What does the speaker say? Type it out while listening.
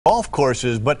golf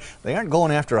courses, but they aren't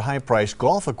going after high-priced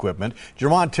golf equipment.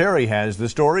 Jermont Terry has the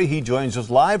story. He joins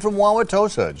us live from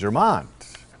Wauwatosa. Jermont.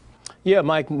 Yeah,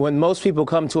 Mike, when most people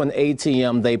come to an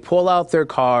ATM, they pull out their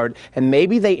card and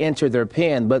maybe they enter their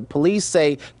PIN, but police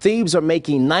say thieves are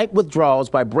making night withdrawals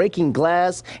by breaking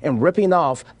glass and ripping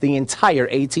off the entire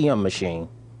ATM machine.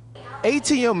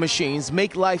 ATM machines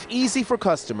make life easy for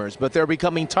customers, but they're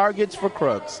becoming targets for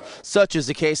crooks. Such is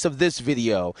the case of this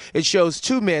video. It shows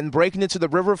two men breaking into the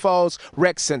River Falls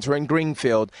Rec Center in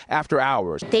Greenfield after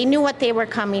hours. They knew what they were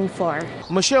coming for.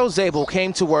 Michelle Zabel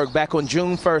came to work back on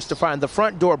June 1st to find the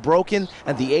front door broken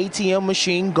and the ATM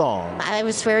machine gone. I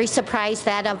was very surprised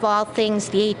that, of all things,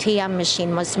 the ATM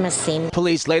machine was missing.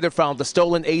 Police later found the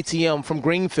stolen ATM from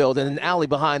Greenfield in an alley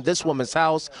behind this woman's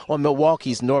house on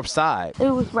Milwaukee's north side. It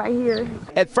was right here.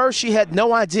 At first, she had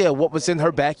no idea what was in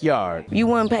her backyard. You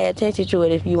wouldn't pay attention to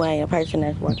it if you ain't a person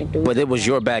that's walking through. But it was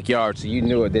your backyard, so you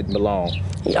knew it didn't belong.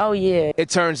 Oh, yeah. It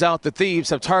turns out the thieves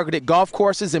have targeted golf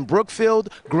courses in Brookfield,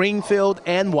 Greenfield,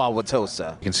 and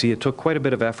Wauwatosa. You can see it took quite a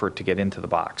bit of effort to get into the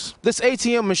box. This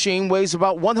ATM machine weighs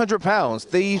about 100 pounds.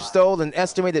 Thieves stole an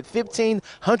estimated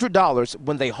 $1,500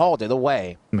 when they hauled it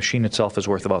away. The machine itself is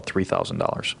worth about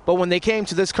 $3,000. But when they came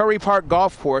to this Curry Park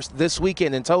golf course this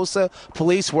weekend in Tosa,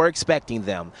 police were expecting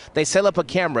them. They set up a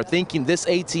camera thinking this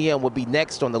ATM would be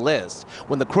next on the list.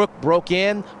 When the crook broke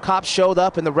in, cops showed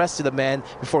up and arrested the man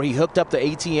before he hooked up the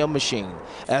ATM machine.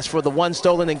 As for the one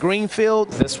stolen in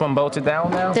Greenfield, this one bolted down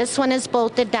now? This one is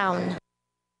bolted down.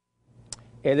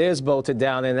 It is bolted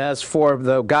down, and as for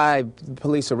the guy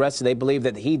police arrested, they believe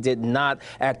that he did not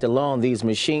act alone. These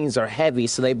machines are heavy,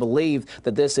 so they believe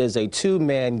that this is a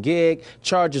two-man gig.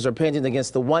 Charges are pending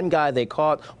against the one guy they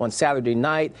caught on Saturday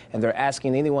night, and they're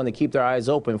asking anyone to keep their eyes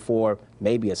open for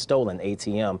maybe a stolen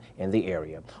ATM in the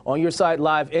area. On your side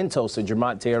live in Tulsa,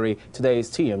 Jermont Terry, today's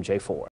TMJ4.